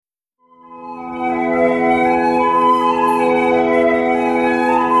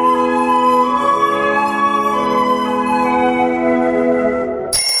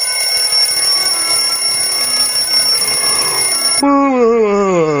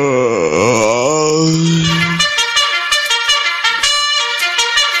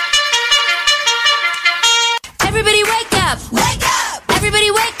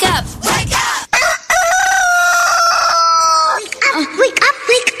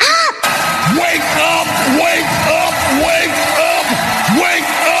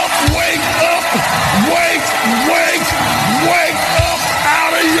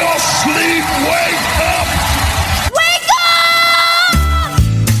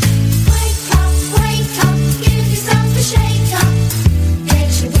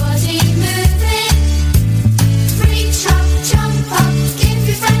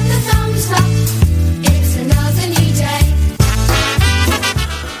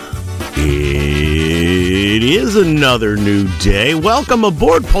It is another new day. Welcome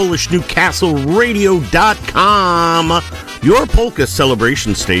aboard PolishNewcastleRadio.com, your polka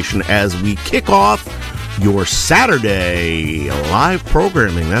celebration station, as we kick off your Saturday live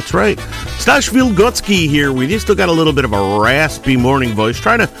programming. That's right. Stash Wilgocki here with you. Still got a little bit of a raspy morning voice.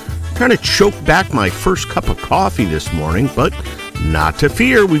 Trying to choke back my first cup of coffee this morning, but not to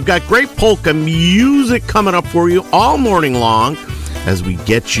fear. We've got great polka music coming up for you all morning long as we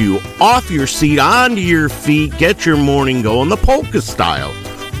get you off your seat, onto your feet, get your morning going the polka style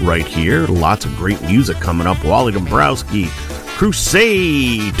right here. Lots of great music coming up. Wally Dombrowski,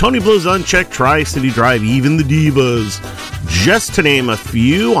 Crusade, Tony Blues Unchecked, Tri-City Drive, even the Divas, just to name a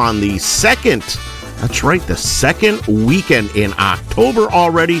few on the second. That's right, the second weekend in October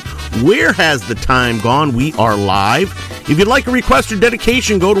already. Where has the time gone? We are live. If you'd like a request or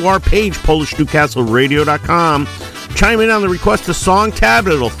dedication, go to our page, PolishNewcastleRadio.com. Chime in on the Request a Song tab.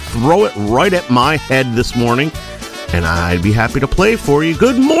 It'll throw it right at my head this morning, and I'd be happy to play for you.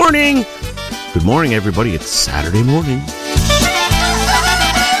 Good morning. Good morning, everybody. It's Saturday morning.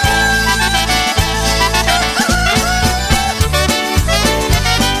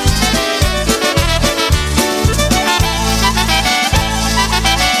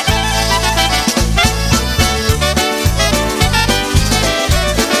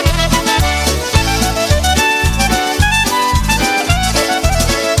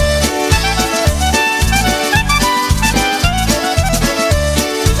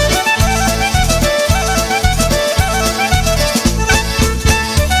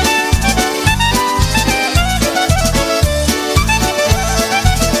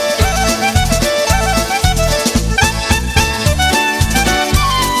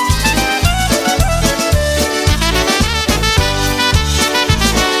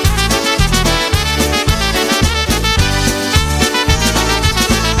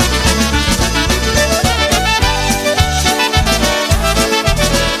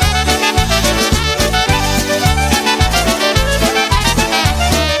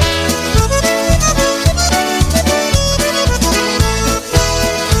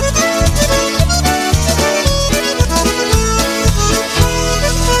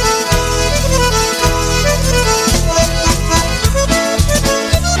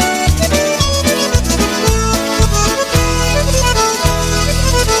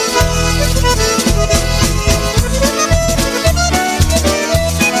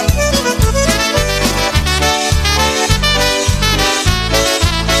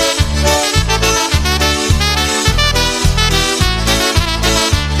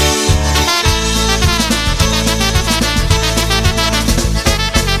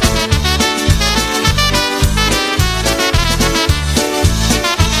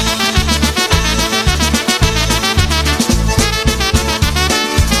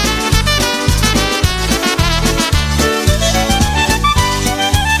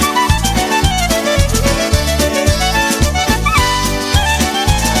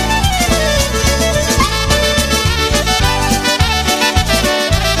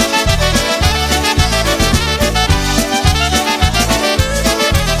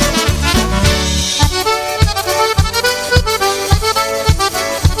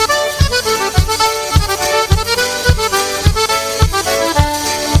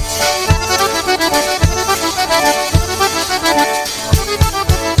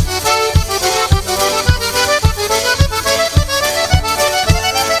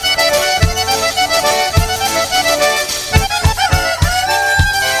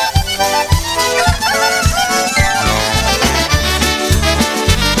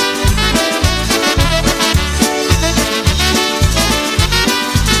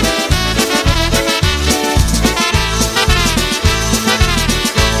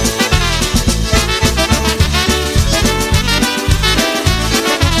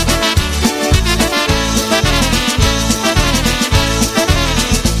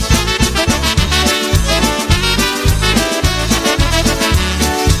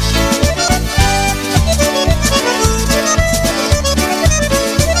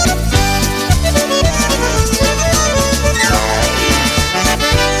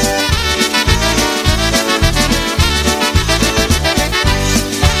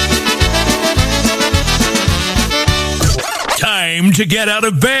 To get out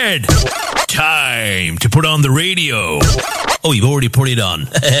of bed. Time to put on the radio. Oh, you've already put it on.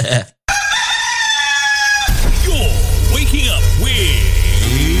 You're waking up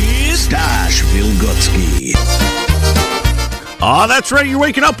with Stash Wilgocki. Oh, that's right. You're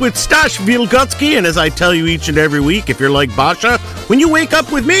waking up with Stash Wilgocki. And as I tell you each and every week, if you're like Basha, when you wake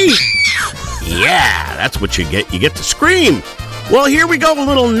up with me, yeah, that's what you get. You get to scream. Well, here we go. A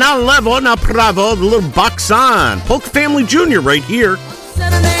little na levo, na bravo, the little box on. Polka Family Jr. right here.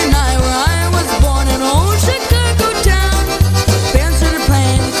 Saturday night where I was born in old Chicago town. Bands started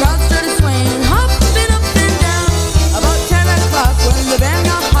playing, the crowd started swaying, hopping up and down. About 10 o'clock when the band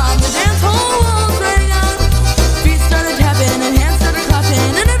got hot, the dance hall walls rang out. Feet started tapping and hands started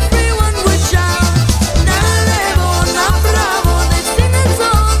clapping, and everyone would shout. Na levo, na bravo, they'd sing that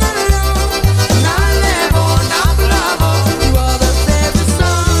song all along. Na levo, na bravo, you are the favorite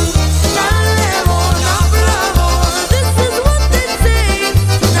song. Na levo, na bravo, this is what they'd say.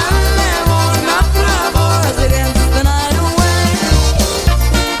 Na levo, na bravo, as they dance the night away.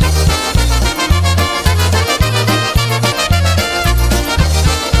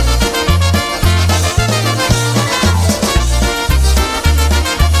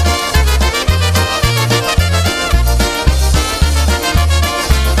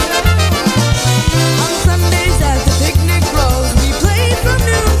 On Sundays at the picnic groves, we played from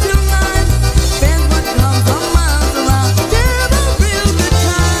noon till 9. Bands would come from miles around to have a real good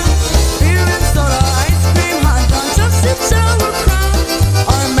time. Beer and soda, ice cream, hot dogs, just and sauerkraut.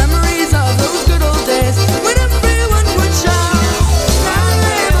 Our memories of those good old days when everyone would shout. Na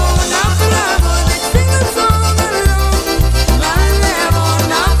levo, na bravo, they'd sing the song all along. Na levo,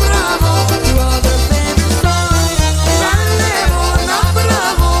 na bravo, you are their favorite song. Na levo, na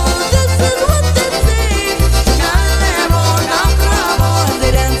bravo, this is what they'd say. Na levo, na bravo, as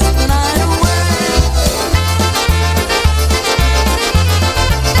they dance the night away.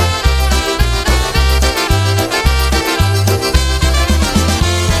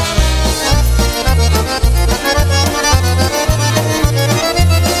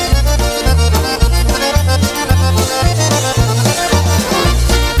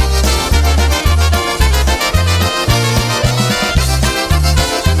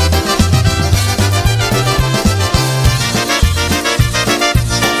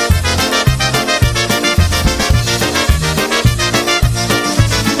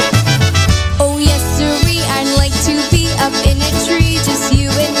 Oh yes, sirree, I'd like to be up in a tree, just you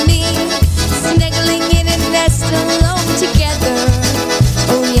and me, snuggling in a nest alone together.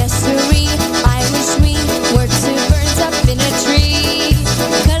 Oh yes, sirree, I wish we were two birds up in a tree,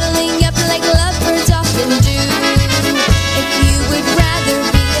 cuddling up like lovebirds often do. If you would rather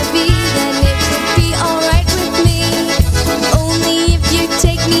be a bee, then it would be alright with me. Only if you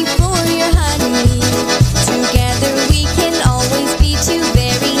take me for your honey. Together we can always be two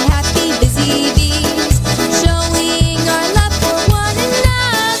very happy busy bees, showing our love for one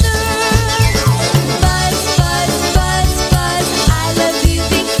another. Buzz, buzz, buzz, buzz, I love you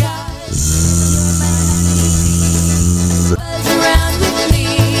because buzz around with me.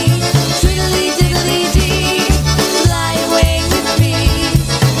 Twiddly diddly dee, fly away with me.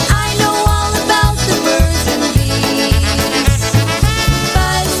 I know all about the birds and bees.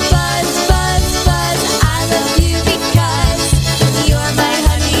 Buzz, buzz, buzz, buzz, I love you because you're my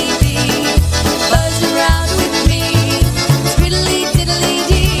honeybee. Buzz around with me. Twiddly diddly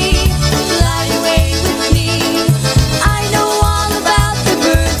dee, fly away with me. I know all about the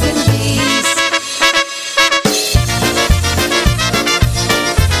birds and bees.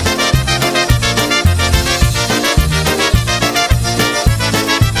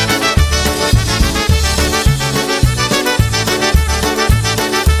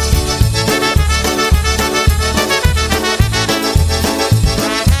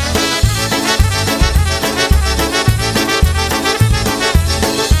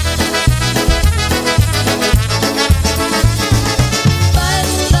 Buzz,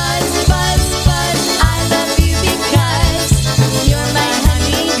 buzz, buzz, buzz, I love you because you're my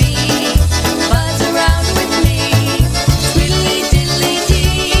honeybee. Buzz around with me. Twiddly diddly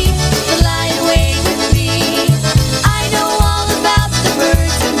dee, fly away with me. I know all about the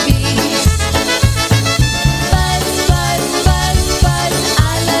birds and bees. Buzz, buzz, buzz, buzz,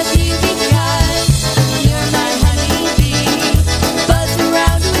 I love you because you're my honeybee. Buzz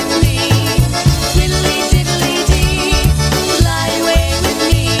around with me. Twiddly diddly dee, fly away with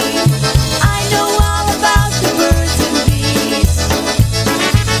me. I know all about the birds and bees.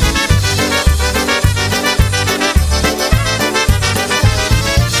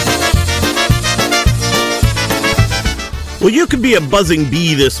 Well, you could be a buzzing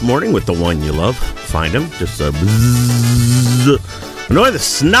bee this morning with the one you love. Find them. Just bzzz. Annoy the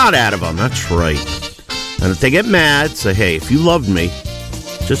snot out of them. That's right. And if they get mad, say, hey, if you loved me,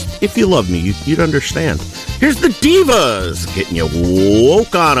 just if you loved me, you'd understand. Here's the Divas getting you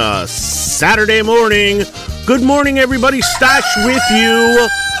woke on a Saturday morning. Good morning, everybody. Stash with you.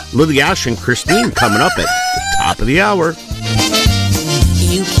 Lily Ash and Christine coming up at the top of the hour.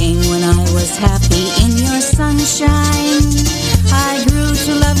 You came when I was happy in your sunshine.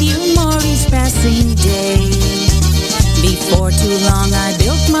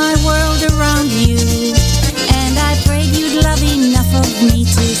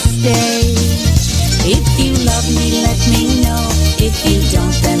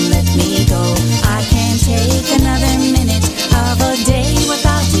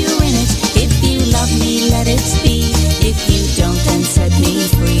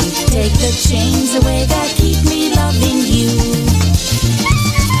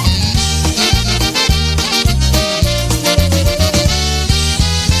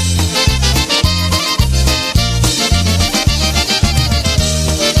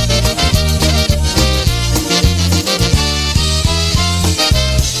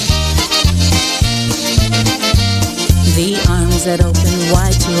 arms that open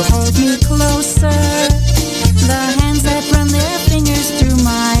wide to hold me closer, the hands that run their fingers through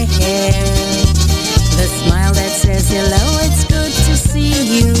my hair, the smile that says hello, it's good to see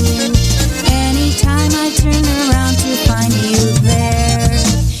you. Anytime I turn around to find you there.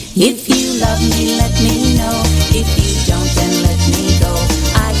 If you love me, let me know. If you don't, then let me go.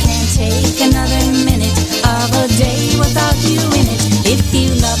 I can't take another minute of a day without you in it. If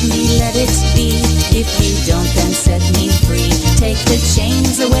you love me, let it be. If you don't, then set me free. Take the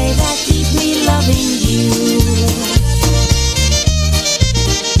chains away that keep me loving you.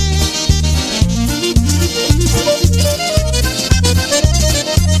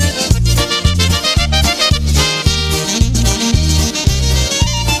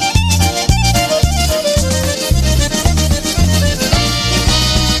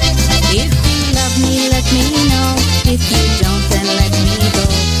 If you don't, then let me go.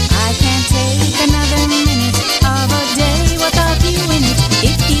 I can't take another minute of a day without you in it.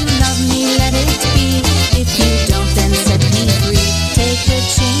 If you love me, let it be. If you don't, then set me free. Take the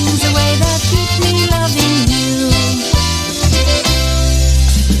chains away that keep me loving you.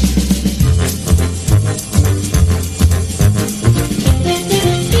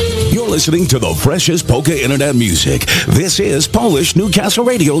 You're listening to the freshest polka internet music. This is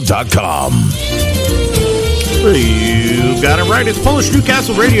PolishNewcastleRadio.com. You got it right. It's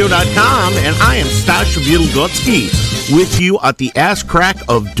PolishNewcastleRadio.com, and I am Stash Wielgocki with you at the ass crack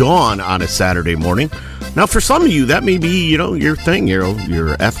of dawn on a Saturday morning. Now, for some of you, that may be, your thing.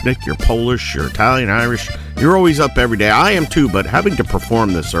 You're ethnic, you're Polish, you're Italian, Irish. You're always up every day. I am too, but having to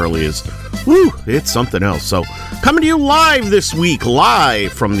perform this early is, it's something else. So, coming to you live this week,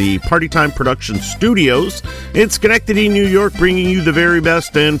 live from the Party Time Production Studios in Schenectady, New York, bringing you the very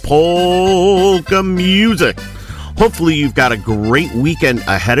best in polka music. Hopefully you've got a great weekend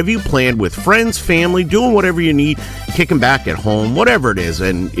ahead of you, planned with friends, family, doing whatever you need, kicking back at home, whatever it is.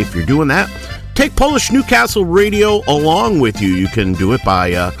 And if you're doing that, take Polish Newcastle Radio along with you. You can do it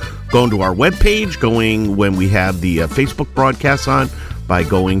by going to our webpage, going when we have the Facebook broadcast on, by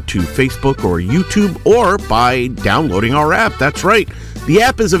going to Facebook or YouTube, or by downloading our app. That's right. The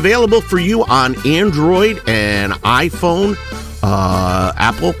app is available for you on Android and iPhone.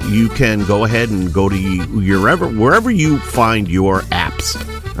 Apple, you can go ahead and go to wherever you find your apps.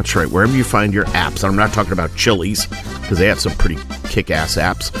 That's right, wherever you find your apps. I'm not talking about Chili's, because they have some pretty kick-ass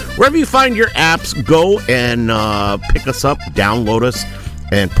apps. Wherever you find your apps, go and pick us up, download us,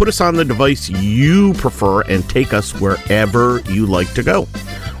 and put us on the device you prefer, and take us wherever you like to go.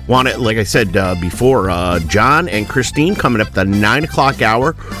 Want it, like I said before, John and Christine coming up the 9 o'clock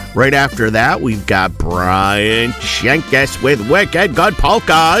hour. Right after that, we've got Brian Schenkus with Wicked Good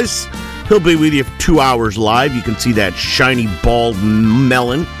Polkas. He'll be with you for 2 hours live. You can see that shiny bald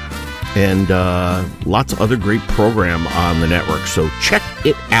melon. And lots of other great program on the network, so check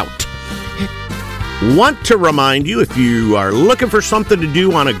it out. Want to remind you, if you are looking for something to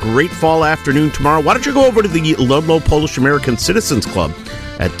do on a great fall afternoon tomorrow, why don't you go over to the Ludlow Polish American Citizens Club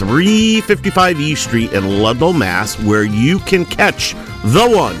at 355 E Street in Ludlow, Mass., where you can catch the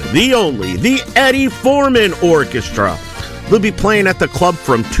one, the only, the Eddie Foreman Orchestra. They'll be playing at the club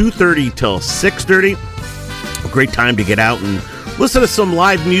from 2:30 till 6:30. A great time to get out and listen to some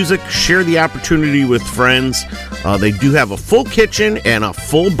live music, share the opportunity with friends. They do have a full kitchen and a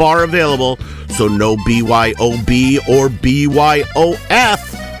full bar available, so no BYOB or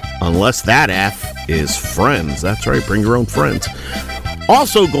BYOF, unless that F is friends. That's right, bring your own friends.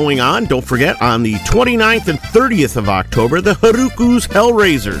 Also going on, don't forget, on the 29th and 30th of October, the Haruku's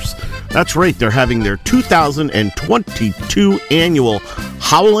Hellraisers. That's right, they're having their 2022 annual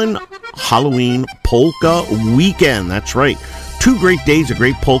Halloween Polka Weekend. That's right. 2 great days of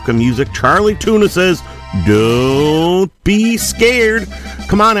great polka music. Charlie Tuna says, don't be scared.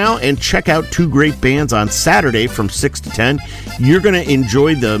 Come on out and check out 2 great bands on Saturday from 6 to 10. You're going to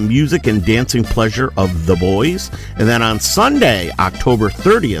enjoy the music and dancing pleasure of the boys. And then on Sunday, October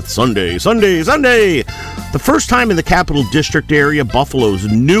 30th, Sunday, the first time in the Capital District area, Buffalo's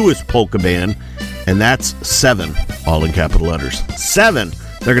newest polka band, and that's 7, all in capital letters. 7.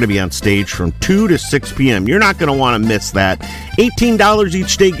 They're going to be on stage from 2 to 6 p.m. You're not going to want to miss that. $18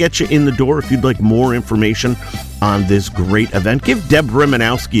 each day gets you in the door. If you'd like more information on this great event, give Deb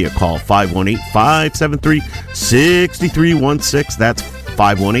Rimanowski a call, 518-573-6316. That's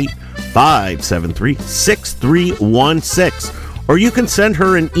 518-573-6316. Or you can send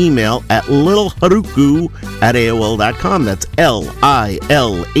her an email at lilharuku@aol.com. That's LILHRUKU.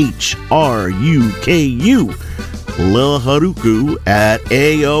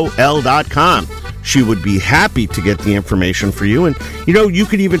 lilharuku@aol.com. She would be happy to get the information for you. And, you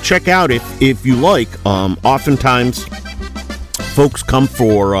could even check out, if you like, oftentimes folks come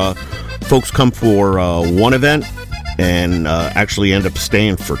for one event and actually end up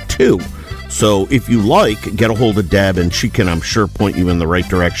staying for two. So if you like, get a hold of Deb, and she can, I'm sure, point you in the right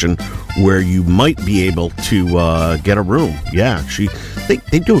direction where you might be able to get a room. Yeah,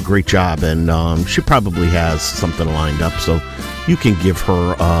 they do a great job, and she probably has something lined up, so you can give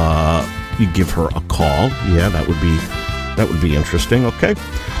her a call. Yeah, that would be interesting. Okay.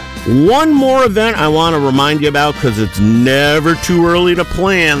 One more event I want to remind you about, because it's never too early to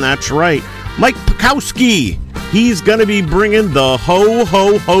plan. That's right. Mike Pekowski. He's going to be bringing the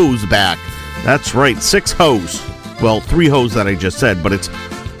Ho-Ho-Hos back. That's right, 6 hoes. Well, 3 hoes that I just said, but it's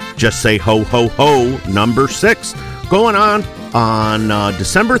just say Ho-Ho-Ho number 6. Going on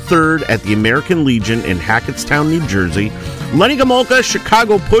December 3rd at the American Legion in Hackettstown, New Jersey. Lenny Gomulka,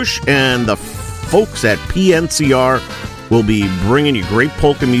 Chicago Push, and the folks at PNCR will be bringing you great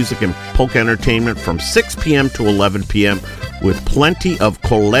polka music and polka entertainment from 6 p.m. to 11 p.m. with plenty of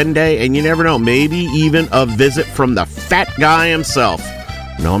kolende, and you never know, maybe even a visit from the fat guy himself.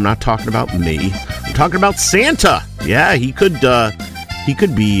 No, I'm not talking about me. I'm talking about Santa. Yeah, he could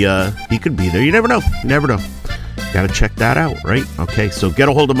be there. You never know. Got to check that out, right? Okay, so get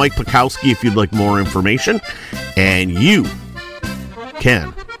a hold of Mike Pekowski if you'd like more information, and you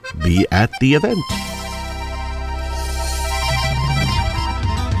can be at the event.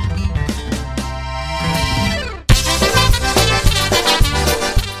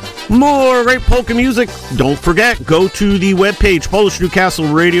 More great polka music. Don't forget, go to the webpage,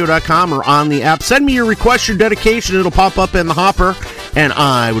 PolishNewcastleRadio.com, or on the app. Send me your request, your dedication. It'll pop up in the hopper, and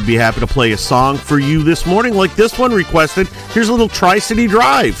I would be happy to play a song for you this morning, like this one requested. Here's a little Tri-City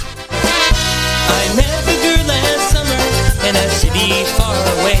Drive. I met a girl last summer in a city far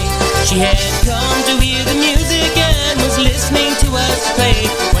away. She had come to hear the music and was listening to us play.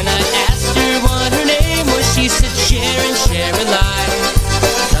 When I asked her what her name was, she said, Sharon, Sharon Live.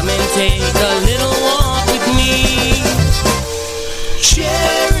 Come and take a little walk with me.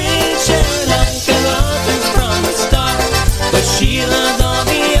 Sharon, Sharon, like I loved her from the start, but she loved all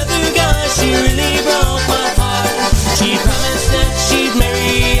the other guys. She really broke my heart. She promised that she'd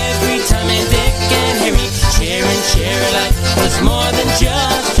marry every time, and Dick and Harry. Sharon, Sharon, like was more than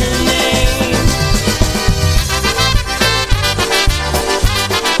just her name.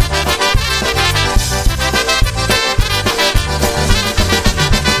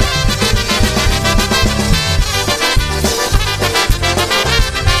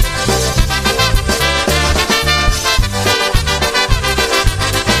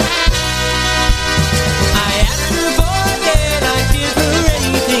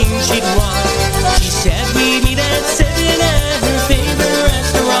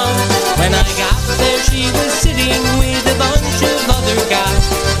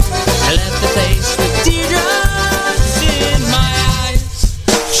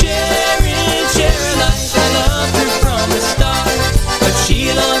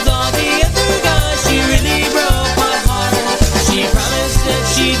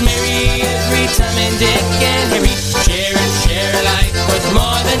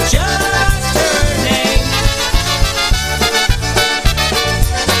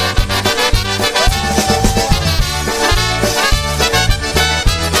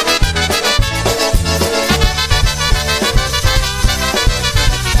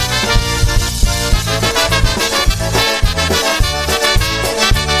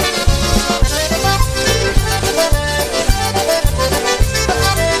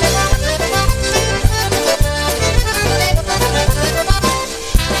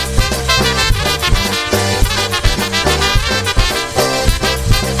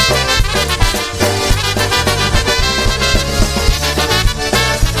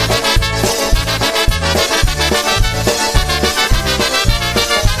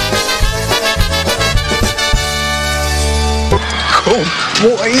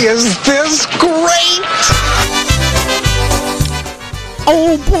 Boy, is this great!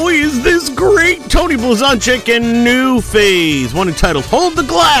 Oh boy, is this great! Tony Blazonczyk and New Phase, one entitled Hold the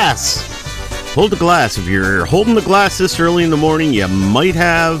Glass. Hold the glass. If you're holding the glass this early in the morning, you might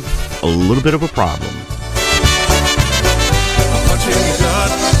have a little bit of a problem.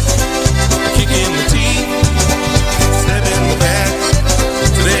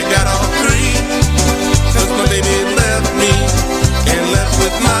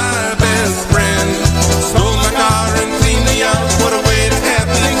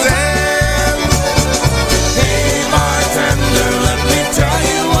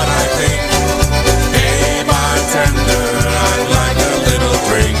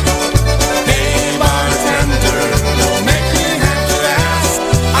 Hey,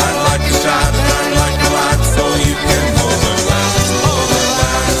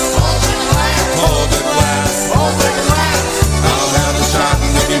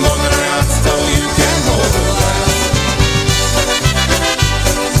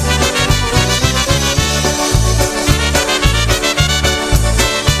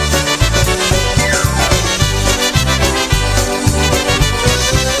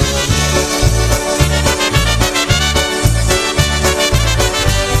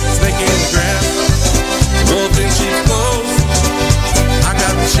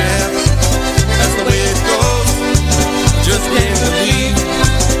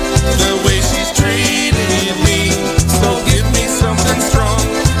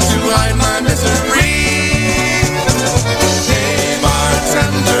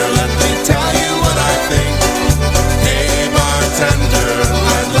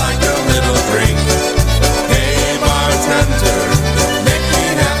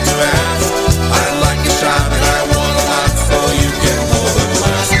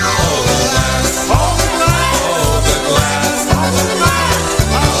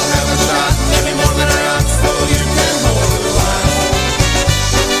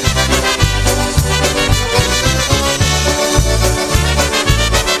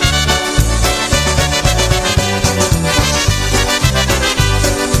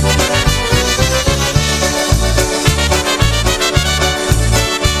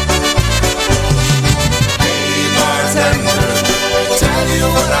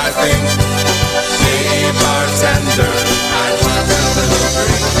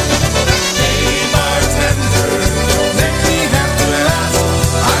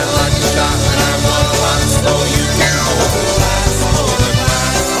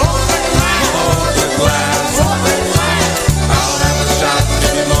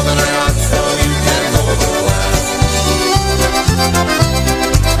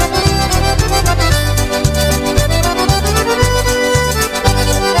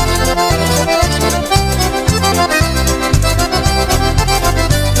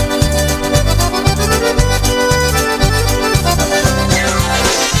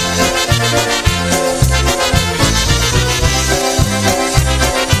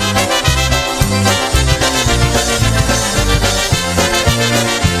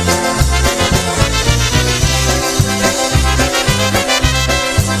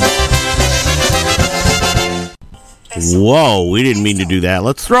 Whoa, we didn't mean to do that.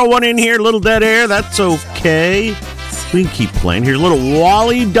 Let's throw one in here, little dead air. That's okay. We can keep playing. Here's little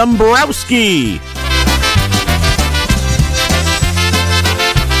Wally Dombrowski.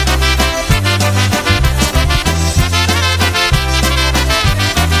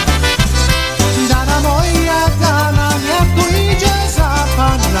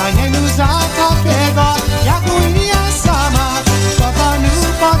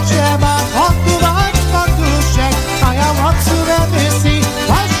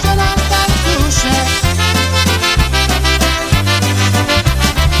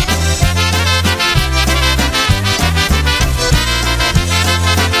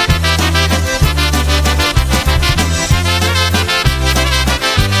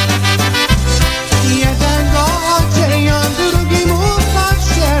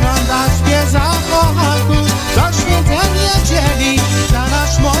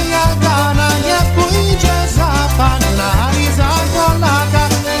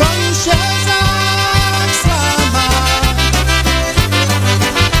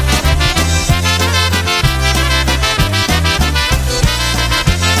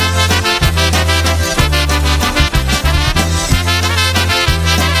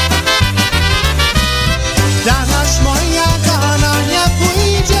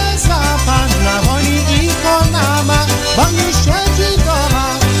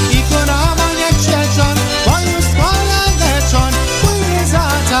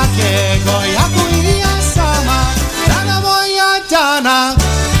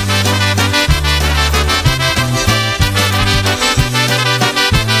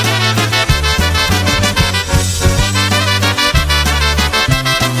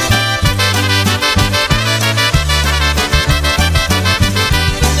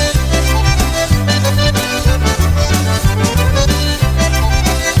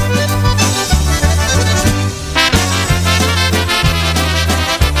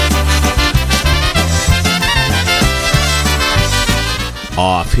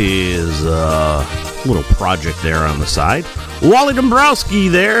 Off his little project there on the side. Wally Dombrowski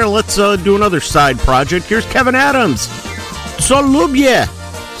there. Let's do another side project. Here's Kevin Adams. So lubię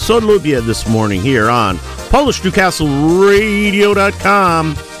this morning here on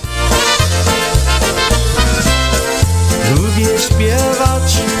PolishNewcastleRadio.com. Lubię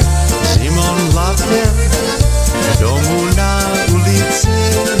śpiewać zimą, latem w domu na ulicy.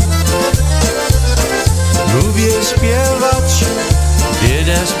 Lubię śpiewać,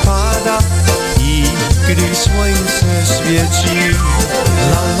 kiedy spada i gdy słońce świeci.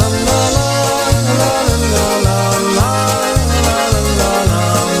 La la la la la la la la la.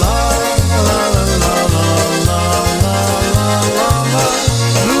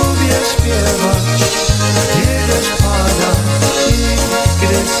 Lubię śpiewać, kiedy spada i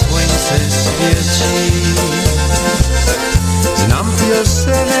gdy słońce świeci. Znam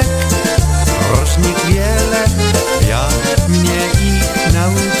piosenek, rocznik wiele, jak mnie ich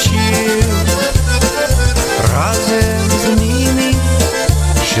nauczył. Razem z nimi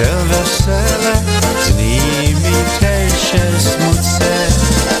się wesele, z nimi też się smucę.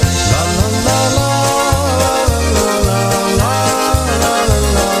 La la la la la la la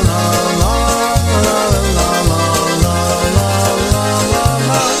la la la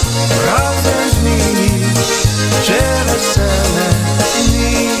la. Razem z nimi się wesele, z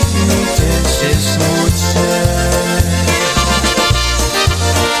nimi też się smucę.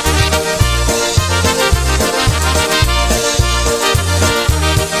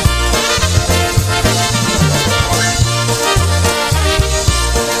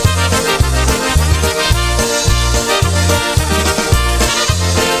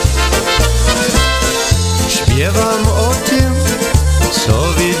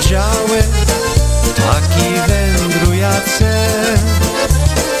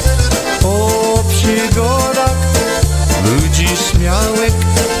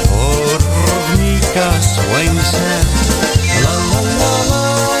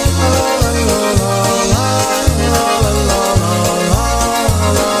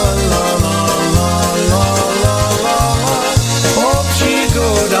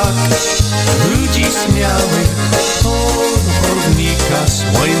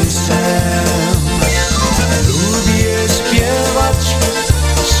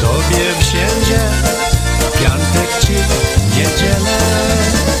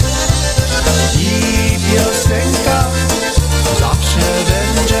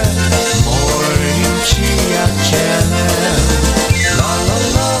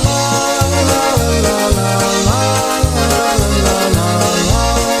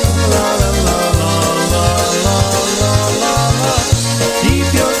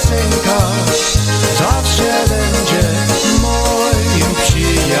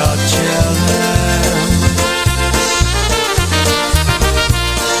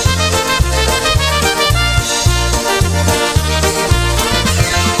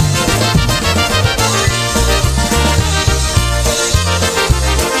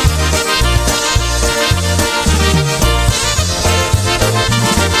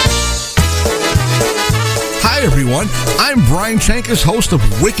 I'm Brian Chankus, host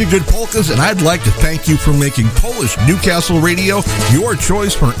of Wicked Good Polkas, and I'd like to thank you for making Polish Newcastle Radio your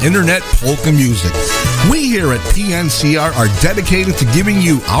choice for internet polka music. We here at PNCR are dedicated to giving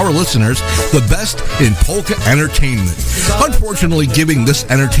you, our listeners, the best in polka entertainment. Unfortunately, giving this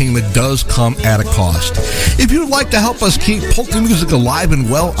entertainment does come at a cost. If you'd like to help us keep polka music alive and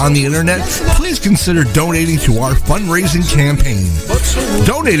well on the internet, please consider donating to our fundraising campaign.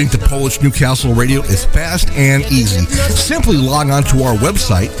 Donating to Polish Newcastle Radio is fast and easy. Simply log on to our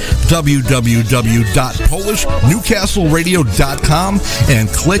website, www.polishnewcastleradio.com, and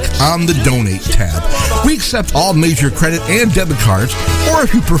click on the Donate tab. We accept all major credit and debit cards, or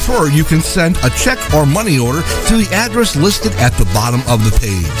if you prefer, you can send a check or money order to the address listed at the bottom of the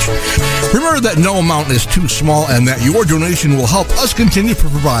page. Remember that no amount is too small and that your donation will help us continue to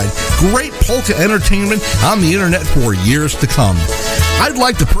provide great polka entertainment on the internet for years to come. I'd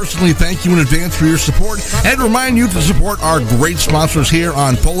like to personally thank you in advance for your support and remind you to support our great sponsors here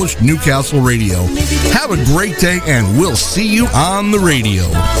on Polish Newcastle Radio. Have a great day, and we'll see you on the radio.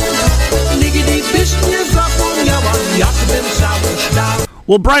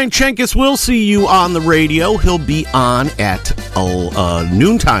 Well, Brian Chankus will see you on the radio. He'll be on at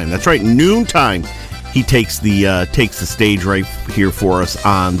noontime. That's right, noontime. He takes the stage right here for us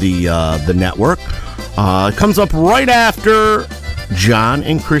on the network. It comes up right after John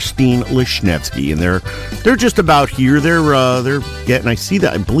and Christine Lishnevsky, and they're just about here. They're getting. I see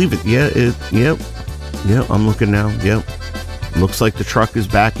that. I believe it. Yep. I'm looking now. Yep. Looks like the truck is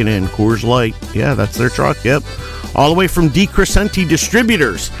backing in. Coors Light. Yeah, that's their truck. Yep. All the way from DeCrescenti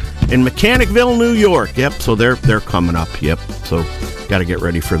Distributors in Mechanicville, New York. Yep. So they're coming up. Yep. So got to get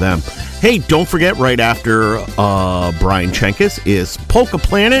ready for them. Hey, don't forget, right after Brian Chankus is Polka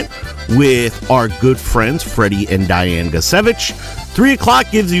Planet with our good friends Freddie and Diane Gasevich. 3 o'clock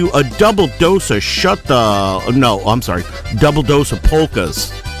gives you a double dose of double dose of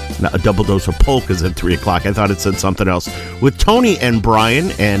polkas. Not a double dose of polkas at 3 o'clock. I thought it said something else. With Tony and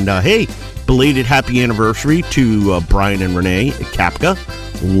Brian. And hey, belated happy anniversary to Brian and Renee Kapka.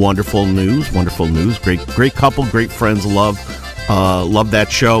 Wonderful news. Great couple, great friends. Love that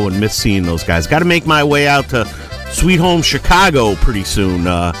show and miss seeing those guys. Got to make my way out to Sweet Home Chicago pretty soon.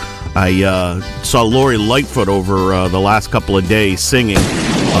 I saw Lori Lightfoot over the last couple of days singing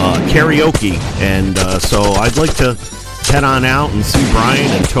karaoke, and so I'd like to head on out and see Brian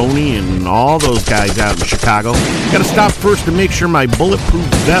and Tony and all those guys out in Chicago. Got to stop first to make sure my bulletproof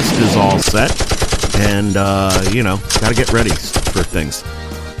vest is all set, and got to get ready for things.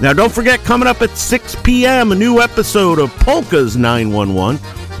 Now, don't forget, coming up at 6 p.m., a new episode of Polkas 911,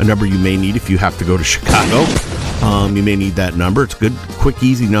 a number you may need if you have to go to Chicago. You may need that number. It's a good, quick,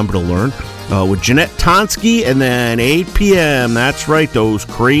 easy number to learn. With Jeanette Tonsky, and then 8 p.m., that's right, those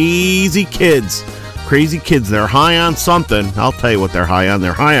crazy kids. They're high on something. I'll tell you what they're high on.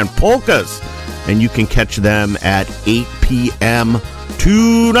 They're high on polkas. And you can catch them at 8 p.m.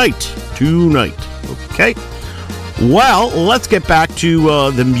 tonight. Okay? Well, let's get back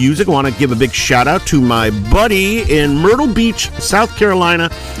to the music. I want to give a big shout out to my buddy in Myrtle Beach, South Carolina.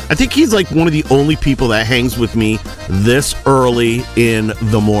 I think he's like one of the only people that hangs with me this early in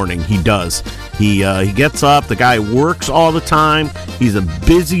the morning. He does. He gets up. The guy works all the time. He's a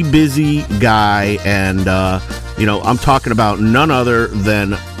busy guy. And, I'm talking about none other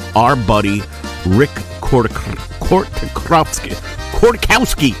than our buddy, Rick Kortkowski.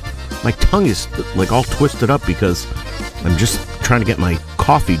 My tongue is like all twisted up because I'm just trying to get my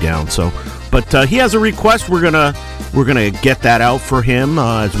coffee down. But he has a request. We're gonna get that out for him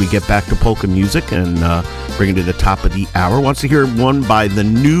as we get back to polka music and bring it to the top of the hour. Wants to hear one by the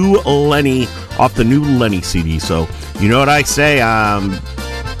new Lenny off the new Lenny CD. So you know what I say? I'm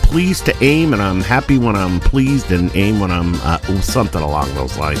pleased to aim, and I'm happy when I'm pleased, and aim when I'm something along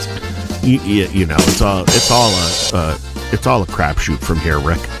those lines. It's all a crapshoot from here,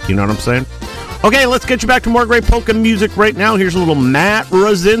 Rick. You know what I'm saying? Okay, let's get you back to more great polka music right now. Here's a little Matt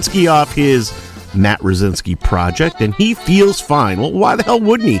Rosinski off his Matt Rosinski project, and he feels fine. Well, why the hell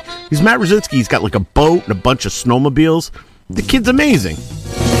wouldn't he? He's Matt Rosinski. He's got like a boat and a bunch of snowmobiles. The kid's amazing.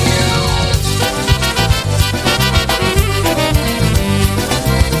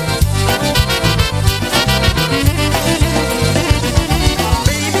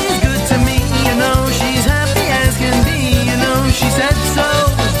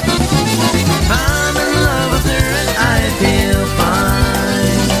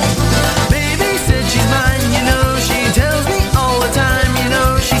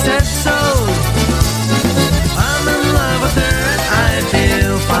 I feel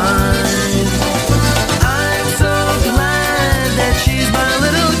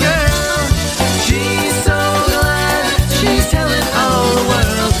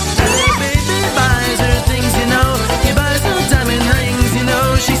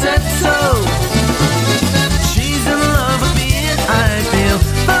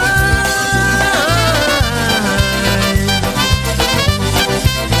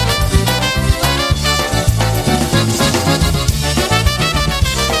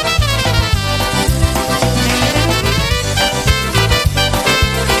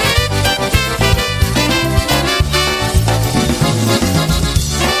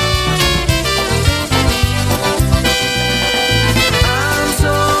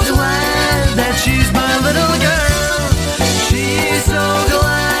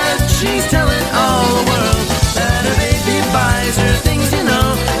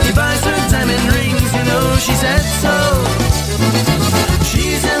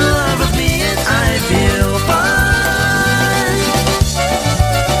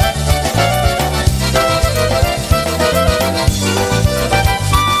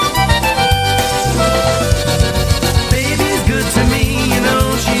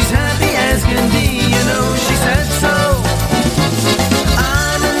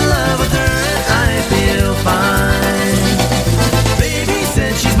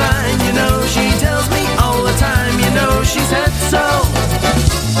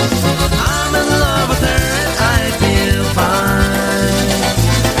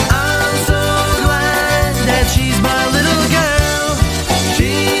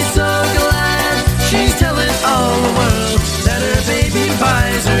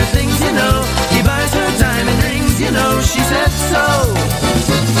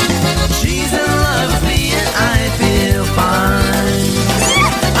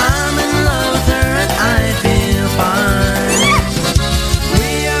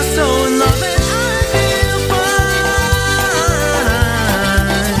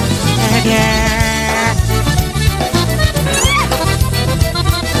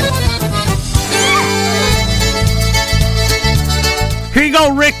you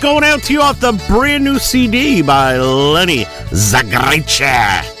go, Rick. Going out to you off the brand new CD by Lenny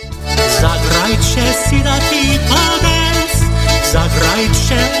Zagrajcie. Zagrajcie see that people dance.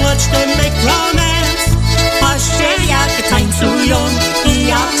 Zagrajcie, watch them make romance. Patrzcie jak tańcują i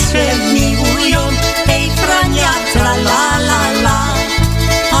jak się miłują. Hej Frania, tra la la la.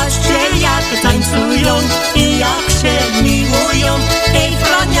 Patrzcie jak tańcują i jak się miłują. Hej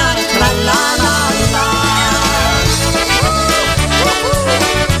Frania, tra la la la.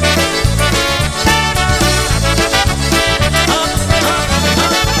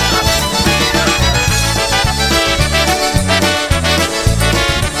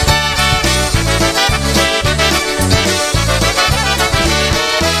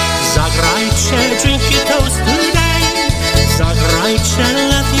 Drink your toast today. Zagrajcie,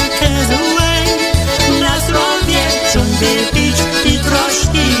 let your cares away. Na zdrowie ciągle pić i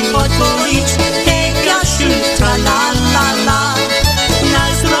troszki odpolić. Hej Jasiu, tra la la la. Na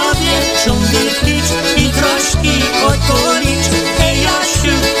zdrowie ciągle pić i troszki odpolić. Hej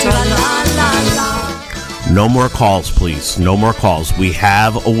Jasiu, tra la la la. No more calls, please. No more calls. We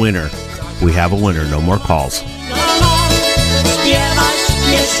have a winner. We have a winner. No more calls. Śpiewać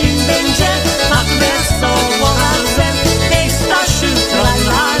pieśń będzie, tak wesoło razem. Hej Stasiu, tra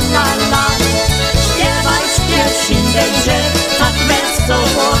la la la. Śpiewać pieśń będzie, tak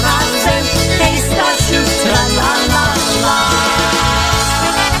wesoło razem. Hej Stasiu, tra la la la.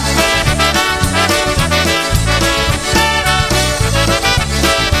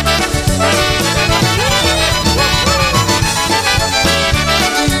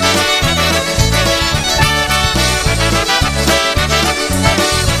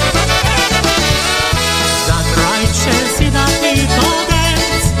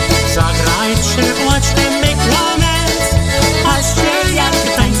 Watch them make romance. Patrzcie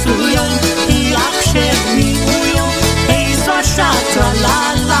jak tańcują i jak się miłują. Hej Zosia, tra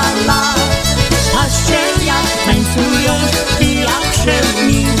la la la. Patrzcie jak tańcują i jak się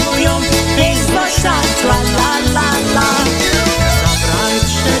miłują. Hej Zosia, tra la la la.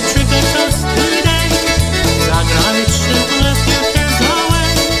 Zagrajcie, drink a toast today. Zagrajcie, let your cares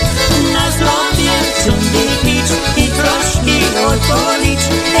away. Na zdrowie ciągle pić i troszki odpolić.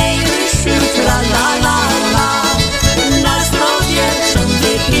 Hej Rysiu, tra la la la. Na zdrowie ciągle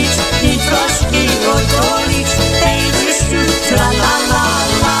pić i troszki odpolić. Hej Rysiu, tra la la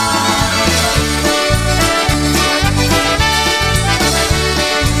la.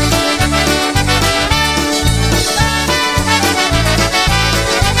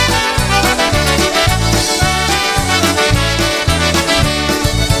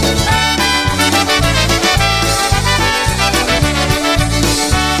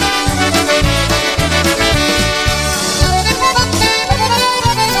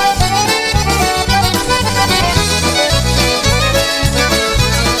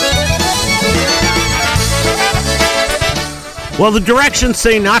 Well, the directions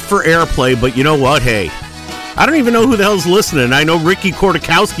say not for airplay, but you know what? Hey, I don't even know who the hell's listening. I know Ricky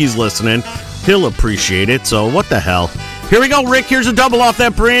Kordakowski's listening. He'll appreciate it, so what the hell. Here we go, Rick. Here's a double off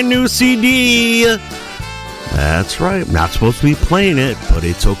that brand new CD. That's right. I'm not supposed to be playing it, but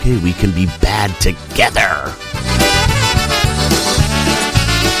it's okay. We can be bad together.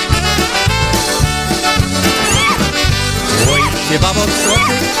 Oj, babo, co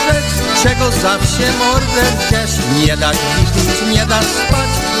ty chcesz? Czego zawsze mordę chcesz? Nie dasz pić, nie dasz spać,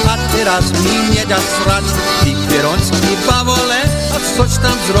 a teraz mi nie dasz srać. Ty pierączki, bawole, a coś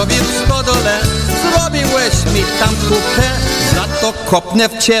tam zrobił w stodole. Zrobiłeś mi tam kupę, za to kopnę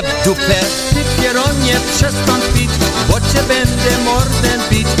w cię w dupę. Ty pieronie, przestań pić, bo cię będę mordę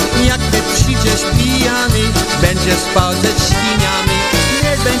bić. Jak ty przyjdziesz pijany, będziesz spał ze świniami.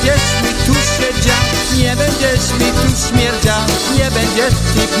 Nie będziesz mi tu siedział, nie będziesz mi tu śmierdział, nie będziesz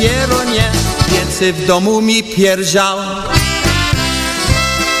ty pieronie, więcej w domu mi pierdział.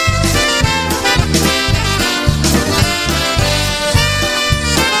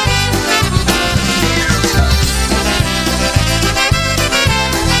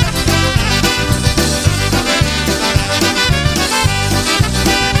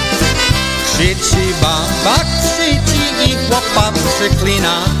 Krzyczy baba, krzyczy i chłopa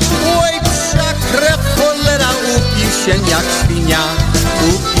przyklina. Oj, psia krew, cholera, upił się jak świnia.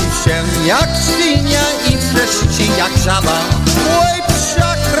 Upił się jak świnia i wreszcie jak żaba. Oj,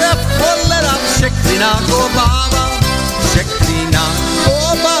 psia krew, cholera, przeklina go baba. Przeklina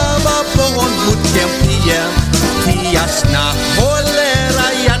go baba, bo on wódkę pije. Ty jasna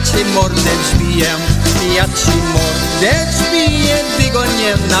cholera, ja cię mordę zbiję. Ja ci mordę zbiję, ty go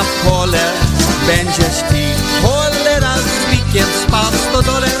nie na pole. Będziesz ty cholera z wikiem spał w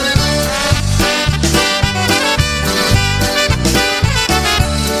stodole.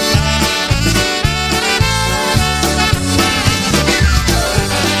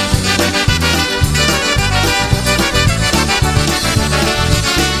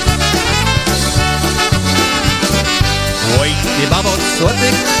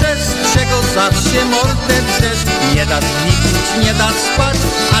 zawsze mordę drzesz. Nie dasz liczyć, nie dasz spać,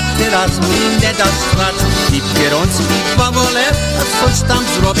 a teraz mi nie dasz spać. I pierączki, bawole, a coś tam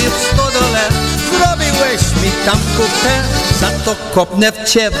zrobię w stodole. Zrobiłeś mi tam kupę, za to kopnę w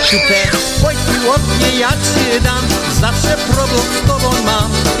ciebie w dupę. Oj, ty łopnie, ja ci dam, zawsze problem z tobą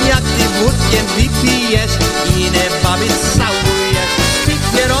mam. Jak ty wódkiem wypijesz i nie bawić całujesz. Ty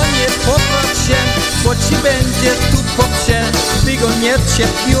pieronie, popatrz się, bo ci będzie tu poprze. Wygoniecie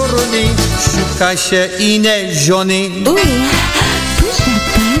piórni, szukaj się innej żony.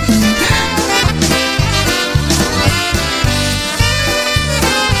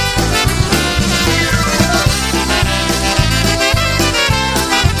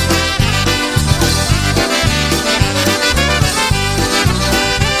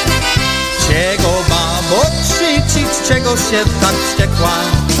 Czego babo krzyczyć, czego się tak wściekła?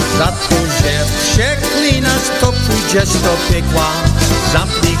 Za to, że przeklinasz, to pójdziesz do piekła.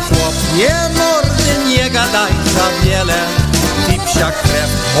 Zamknij chłopie mordy, nie gadaj za wiele. Ty psia krew,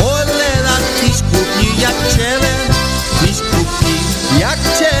 cholera, tyś głupi jak ciele. Tyś głupi jak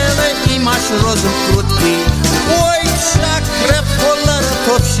ciele i masz rozum krótki. Oj, psia krew, cholera,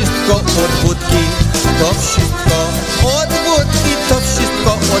 to wszystko od wódki. To wszystko od wódki, to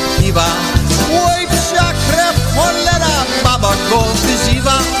wszystko od piwa. Oj, psia krew, cholera, baba go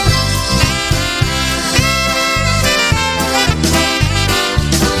wyzywa.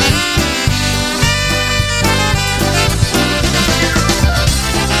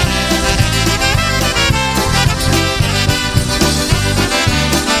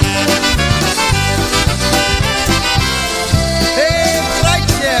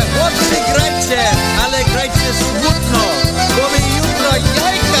 Ale grajcie smutno, bo mi jutro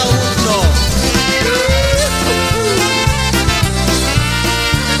jajka łudną.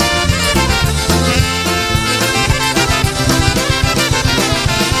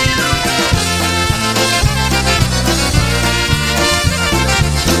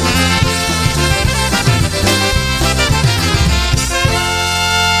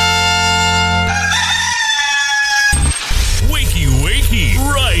 Wakey, wakey,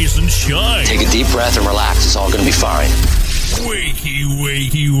 rise and shine. Take a deep breath and relax. It's all going to be fine. Wakey,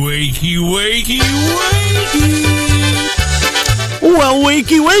 wakey, wakey, wakey, wakey. Well,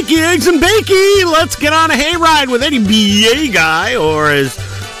 wakey, wakey, eggs and bakey. Let's get on a hayride with Eddie B.A. Guy, or as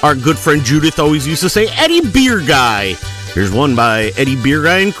our good friend Judith always used to say, Eddie Beer Guy. Here's one by Eddie Beer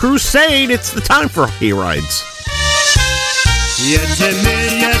Guy and Crusade. It's the time for hayrides. Jedziemy,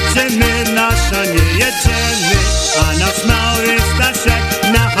 jedziemy, nasza nie jedziemy, a nasz mały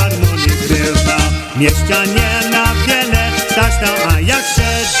Staszek na harmonii grywa. Mieszczanie na wiele, Staś tam, a jak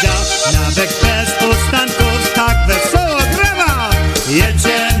siedział, nawet bez ustanków tak wesoło grywa.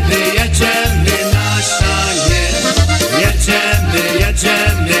 Jedziemy, jedziemy, nasza nie, jedziemy,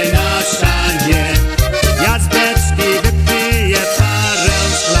 jedziemy, nasza nie. Ja z beczki wypiję parę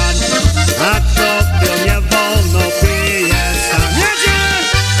szklan, a to nie wolno pije sam.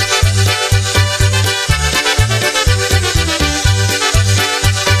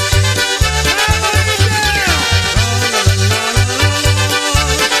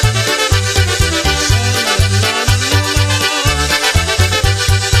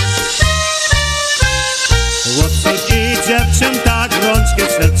 Chłopcy i dziewczęta rączki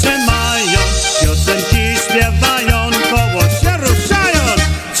w serce mają, piosenki śpiewają, koło się ruszają.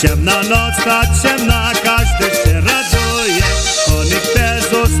 Ciemna noc, ta ciemna, każdy się raduje, konik bez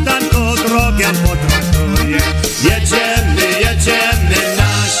ustanku drogę potraktuje. Jedziemy, jedziemy,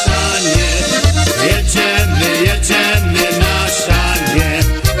 nasza nie, jedziemy, jedziemy, nasza nie.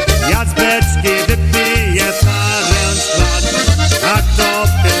 Ja z beczki wypiję parę szklan, a kto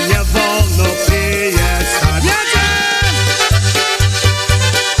nie wolno pije sam.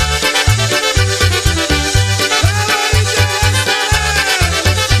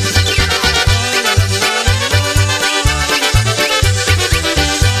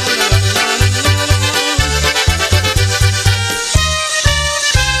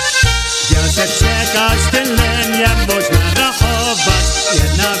 Czekać tyle nie można rachować.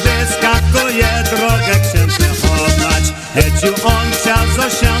 Jedna wyskakuje, drogę księżę chować. Edziu on chciał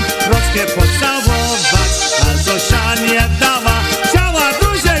Zosię troszkę pocałować, a Zosia nie dała, chciała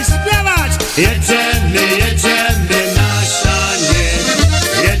dłużej śpiewać. Jedziemy, jedziemy, nasza nie,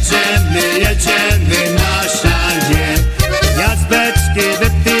 jedziemy, jedziemy, nasza nie. Ja z beczki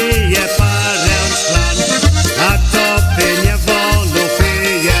wypiję parę szklan, a tobie nie wolno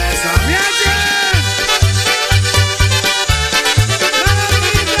pije sam.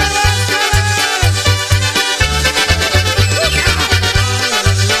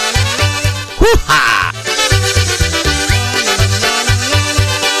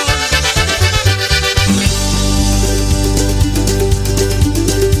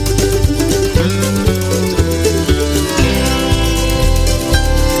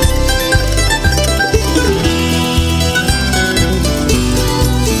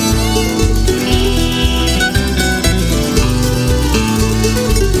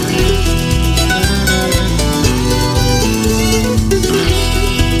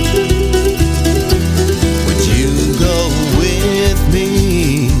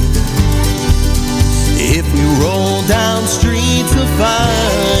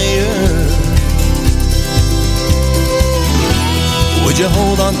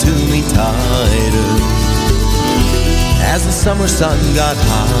 on to me tighter as the summer sun got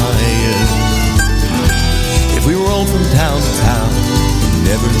higher. If we rolled from town to town,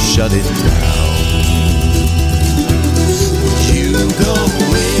 never shut it down. Would you go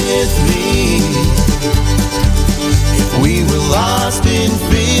with me if we were lost in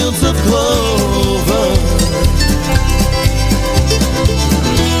fields of clover?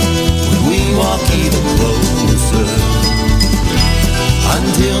 Would we walk even closer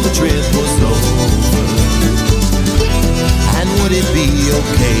until the trip was over? And would it be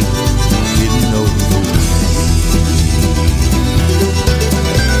okay if we didn't know the way?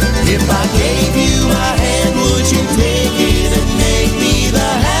 If I gave you my hand, would you take it and make me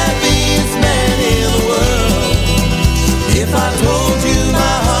the happiest man in the world? If I told you my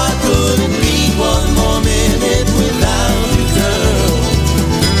heart couldn't beat one more minute without you, girl,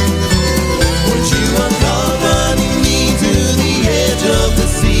 would you accompany me to the edge of the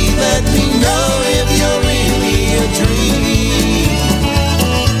sea? Let me know if you're really a dream.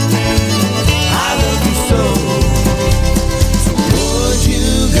 I love you so, so would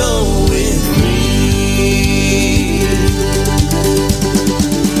you go with me?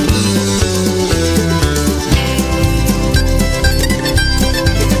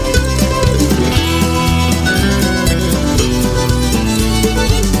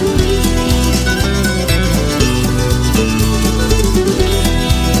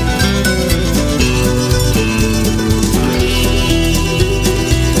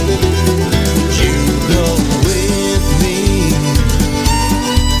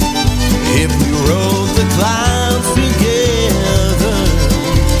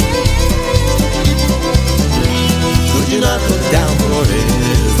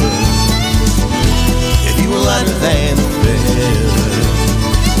 Than a feather.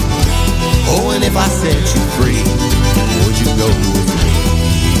 Oh, and if I set you free, would you go with me?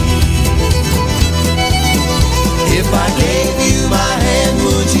 If I gave you my hand,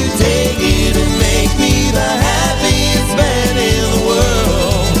 would you take it and make me the happiest man in the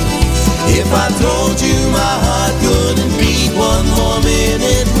world? If I told you my heart couldn't beat one more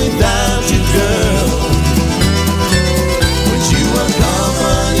minute without you, girl, would you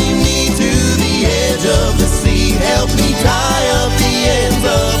accompany me to the edge of the sea? Help me tie up the ends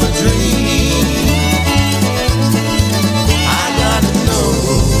of a dream. I gotta know,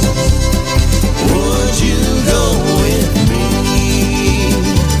 would you go with me?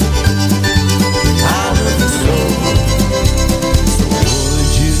 I love you so, so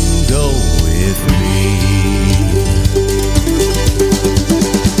would you go with me?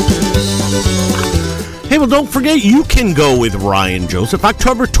 Hey, well, don't forget, you can go with Ryan Joseph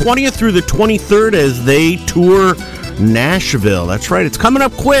October 20th through the 23rd as they tour Nashville. That's right, it's coming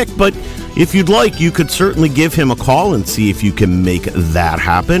up quick, but if you'd like, you could certainly give him a call and see if you can make that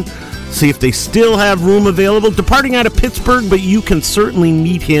happen. See if they still have room available. Departing out of Pittsburgh, but you can certainly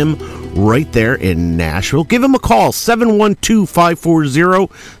meet him right there in Nashville. Give him a call,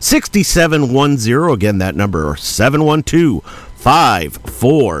 712-540-6710. Again, that number,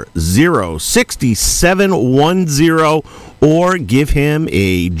 712-540-6710, or give him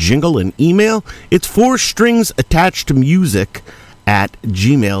a jingle and email. It's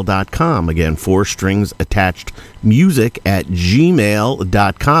 4stringsattachedmusic@gmail.com. Again,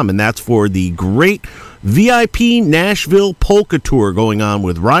 4stringsattachedmusic@gmail.com. And that's for the great VIP Nashville Polka Tour going on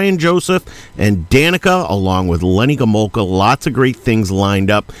with Ryan Joseph and Danica, along with Lenny Gomulka. Lots of great things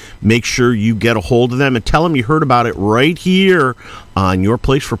lined up. Make sure you get a hold of them and tell them you heard about it right here on Your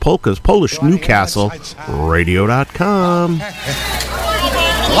Place for Polkas, Polish Newcastle Radio.com.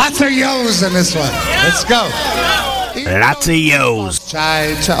 Lots of yo's in this one. Let's go. Lots of yo's.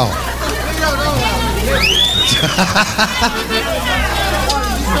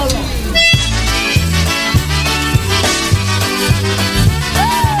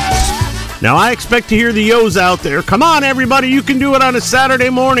 Now, I expect to hear the yo's out there. Come on, everybody. You can do it on a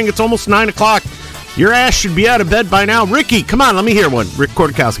Saturday morning. It's almost 9 o'clock. Your ass should be out of bed by now. Ricky, come on. Let me hear one. Rick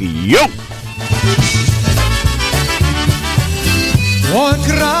Kordakowski. Yo! Od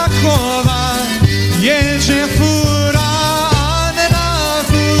Krakowa jedzie fura, a na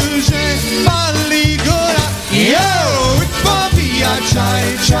furze pali góra. Yo! Popija czaj,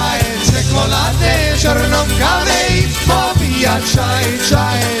 czekoladę, czarną kawę i popija czaj,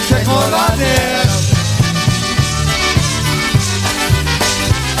 czekoladę.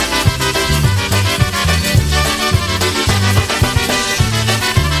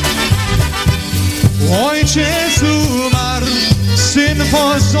 Ojciec umarł, syn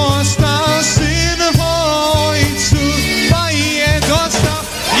pozostał, syn po ojcu baję dostał.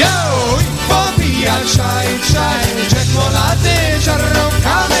 Yo! Popija czaj, czekoladę, czarną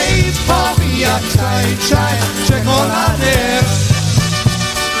kawę.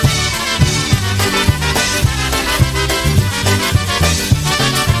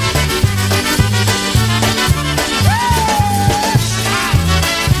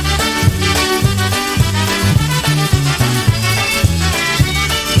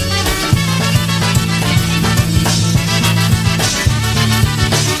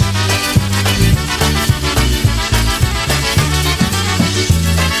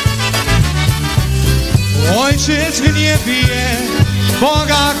 Ojciec w niebie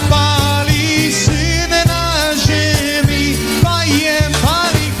Boga chwali, Syn na ziemi fajem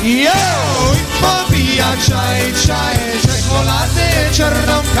pali. Yo! I pobija czaj, czekoladę,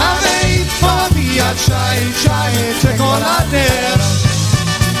 czarną kawę i pobija czaj, czekoladę.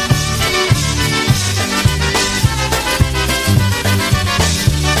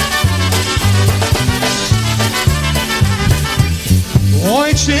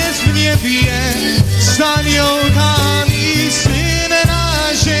 Ojciec w niebie z aniołami, Syn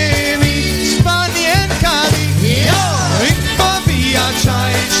na ziemi z panienkami. I pobija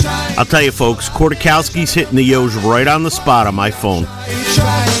czaj. I'll tell you, folks, Kortakowski's hitting the yos right on the spot on my phone.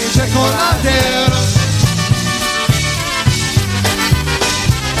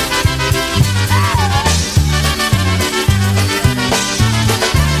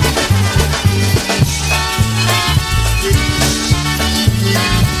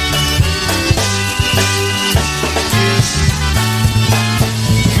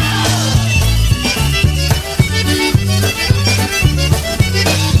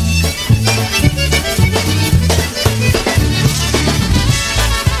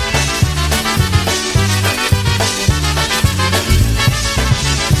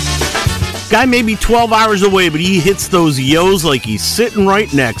 Guy may be 12 hours away, but he hits those yos like he's sitting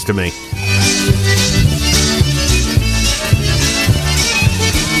right next to me.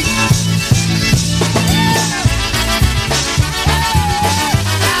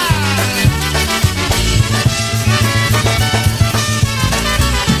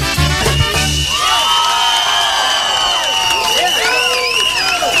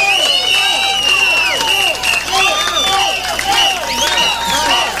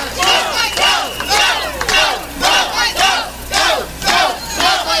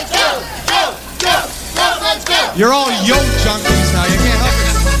 You're all yo junkies now, you can't help it.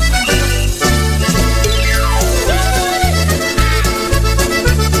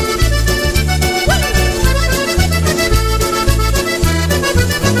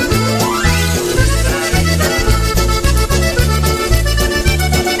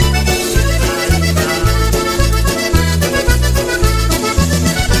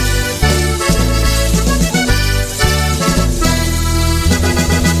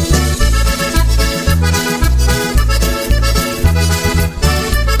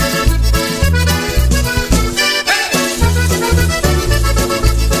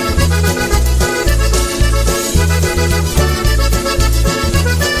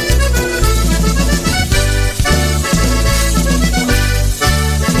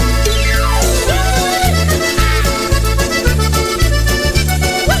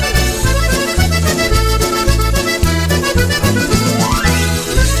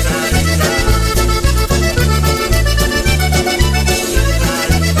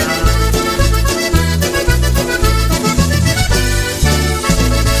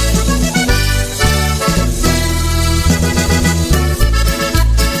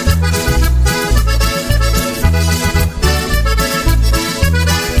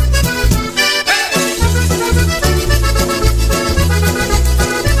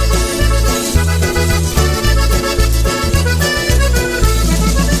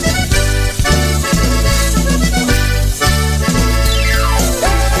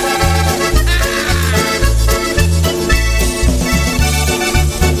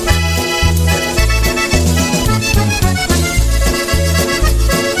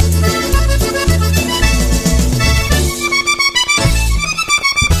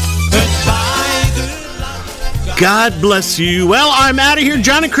 God bless you. Well, I'm out of here.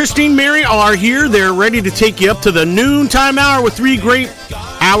 John and Christine Mary are here. They're ready to take you up to the noontime hour with 3 great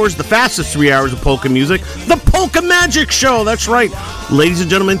hours, the fastest 3 hours of polka music, the Polka Magic Show. That's right. Ladies and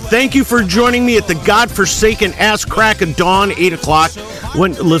gentlemen, thank you for joining me at the godforsaken ass crack of dawn, 8 o'clock.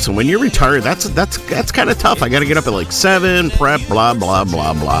 When you're retired, that's kind of tough. I got to get up at like 7, prep, blah, blah,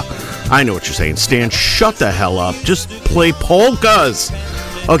 blah, blah. I know what you're saying. Stan, shut the hell up. Just play polkas.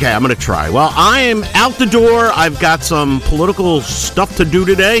 Okay, I'm going to try. Well, I am out the door. I've got some political stuff to do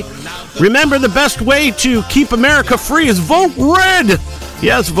today. Remember, the best way to keep America free is vote red.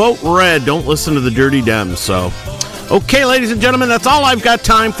 Yes, vote red. Don't listen to the dirty Dems. So, okay, ladies and gentlemen, that's all I've got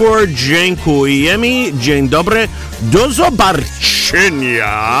time for. Dziękujemy. Dzień dobry. Do zobaczenia.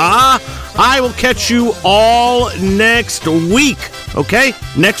 I will catch you all next week. Okay?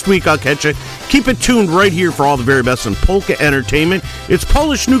 Next week I'll catch you. Keep it tuned right here for all the very best in polka entertainment. It's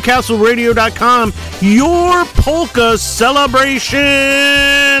PolishNewcastleRadio.com, your polka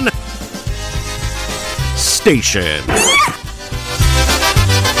celebration station.